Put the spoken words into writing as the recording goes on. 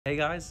Hey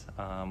guys,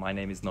 my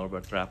name is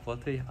Nobert.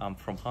 I'm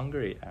from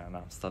Hungary and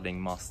I'm studying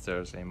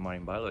Masters in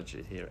Marine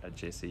Biology here at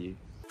JCU.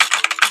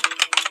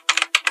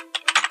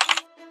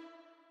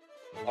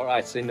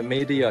 Alright, so in the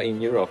media in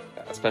Europe,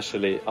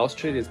 especially,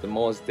 Australia is the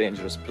most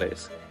dangerous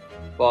place.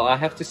 Well, I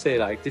have to say,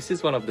 this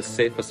is one of the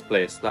safest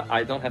places.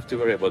 I don't have to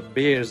worry about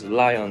bears,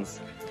 lions,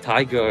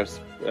 tigers,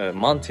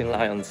 mountain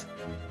lions.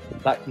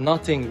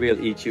 Nothing will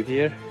eat you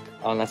here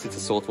unless it's a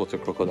saltwater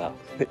crocodile.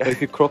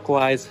 If you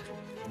croc-wise,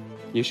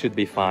 you should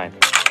be fine.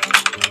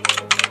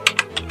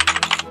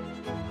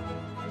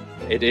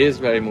 It is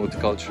very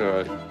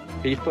multicultural.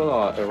 People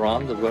are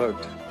around the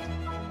world.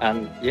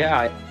 And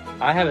yeah,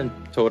 I haven't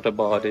thought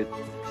about it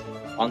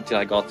until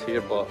I got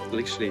here, but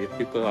literally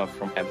people are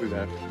from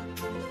everywhere.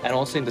 And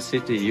also in the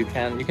city, you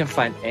can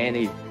find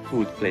any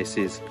food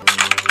places.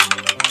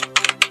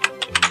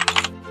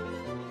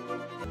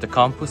 The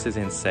campus is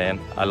insane.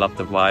 I love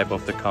the vibe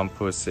of the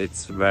campus.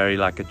 It's very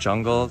like a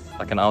jungle,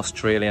 like an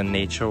Australian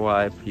nature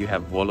vibe. You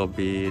have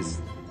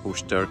wallabies,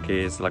 bush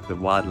turkeys, like the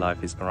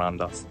wildlife is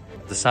around us.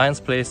 The science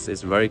place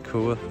is very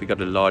cool. We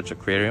got a large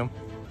aquarium.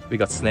 We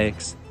got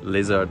snakes,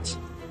 lizards,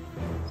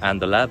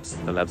 and the labs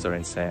are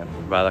insane.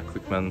 Well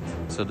equipment.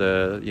 So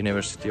the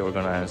university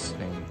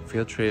organizing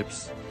field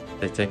trips.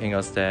 They're taking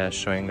us there,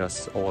 showing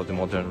us all the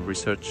modern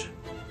research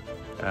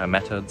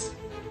methods.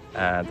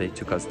 They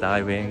took us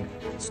diving,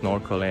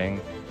 snorkeling,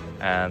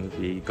 and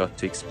we got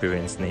to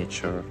experience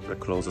nature the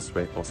closest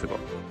way possible.